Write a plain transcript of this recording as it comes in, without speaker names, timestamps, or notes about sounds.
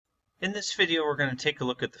In this video, we're going to take a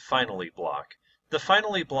look at the finally block. The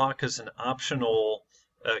finally block is an optional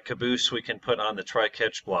caboose we can put on the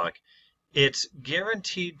try-catch block. It's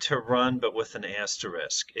guaranteed to run, but with an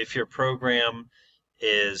asterisk. If your program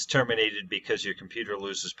is terminated because your computer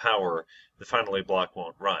loses power, the finally block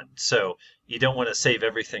won't run. So you don't want to save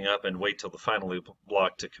everything up and wait till the finally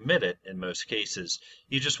block to commit it in most cases.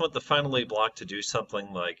 You just want the finally block to do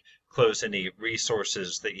something like close any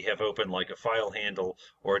resources that you have open, like a file handle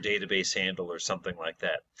or a database handle or something like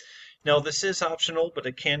that. Now this is optional, but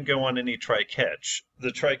it can go on any try-catch.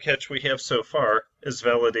 The try-catch we have so far is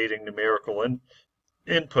validating numerical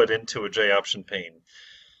input into a JOption pane.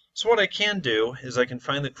 So what I can do is I can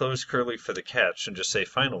find the closed curly for the catch and just say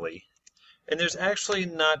finally. And there's actually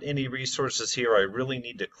not any resources here I really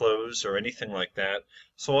need to close or anything like that.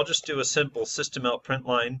 So I'll just do a simple system out print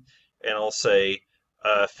line, and I'll say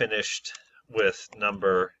finished with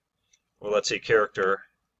number, or let's say character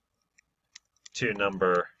to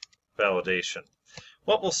number validation.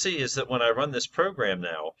 What we'll see is that when I run this program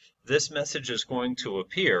now, this message is going to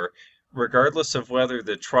appear regardless of whether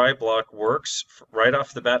the try block works right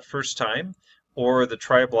off the bat first time, or the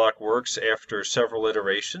try block works after several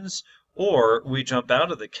iterations, or we jump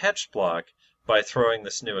out of the catch block by throwing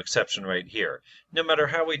this new exception right here. No matter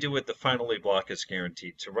how we do it, the finally block is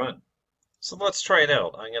guaranteed to run. So let's try it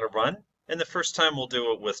out. I'm going to run, and the first time we'll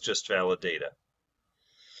do it with just valid data.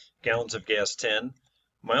 Gallons of gas 10,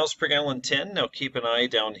 miles per gallon 10. Now keep an eye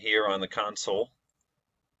down here on the console.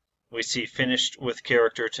 We see finished with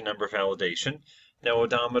character to number validation. Now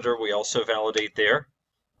odometer we also validate there.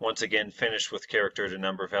 Once again, finished with character to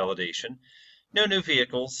number validation. No new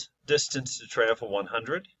vehicles. Distance to travel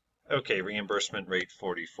 100. Okay, reimbursement rate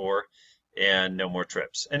 44. And no more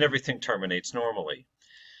trips. And everything terminates normally.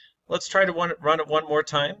 Let's try to run it one more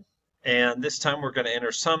time. And this time we're going to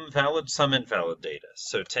enter some valid, some invalid data.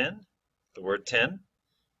 So 10, the word 10.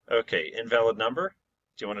 Okay, invalid number.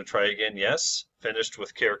 Do you want to try again? Yes. Finished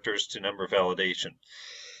with characters to number validation.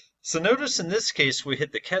 So notice in this case we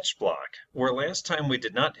hit the catch block, where last time we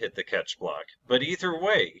did not hit the catch block. But either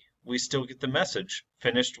way, we still get the message,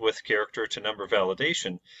 finished with character to number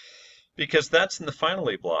validation, because that's in the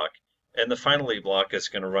finally block, and the finally block is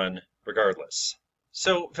going to run regardless.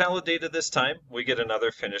 So valid data this time, we get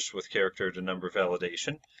another finished with character to number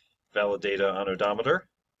validation. Valid data on odometer.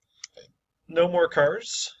 No more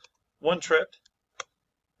cars. One trip.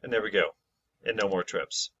 And there we go. And no more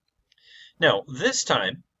trips. Now, this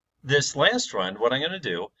time, this last run, what I'm going to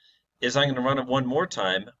do is I'm going to run it one more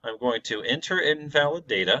time. I'm going to enter invalid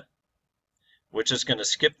data, which is going to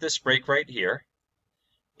skip this break right here.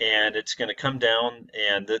 And it's going to come down,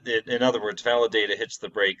 and in other words, valid data hits the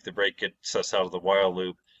break gets us out of the while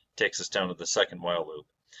loop, takes us down to the second while loop.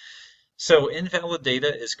 So invalid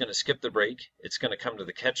data is going to skip the break. It's going to come to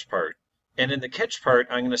the catch part. And in the catch part,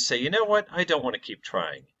 I'm going to say, you know what, I don't want to keep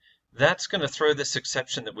trying. That's going to throw this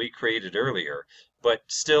exception that we created earlier, but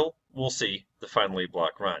still, we'll see the finally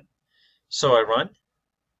block run. So I run.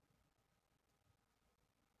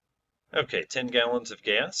 Okay, 10 gallons of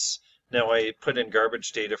gas. Now I put in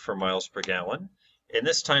garbage data for miles per gallon. And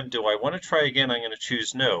this time, do I want to try again? I'm going to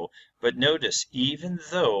choose no. But notice, even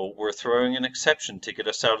though we're throwing an exception to get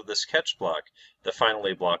us out of this catch block, the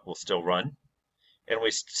finally block will still run. And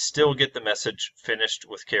we still get the message finished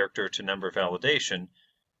with character to number validation,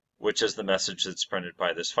 which is the message that's printed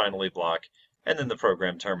by this finally block, and then the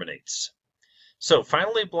program terminates. So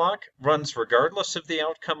finally block runs regardless of the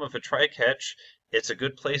outcome of a try-catch. It's a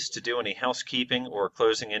good place to do any housekeeping or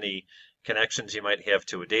closing any connections you might have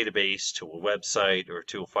to a database, to a website, or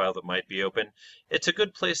to a file that might be open. It's a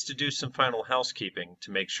good place to do some final housekeeping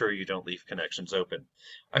to make sure you don't leave connections open.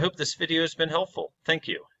 I hope this video has been helpful. Thank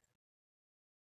you.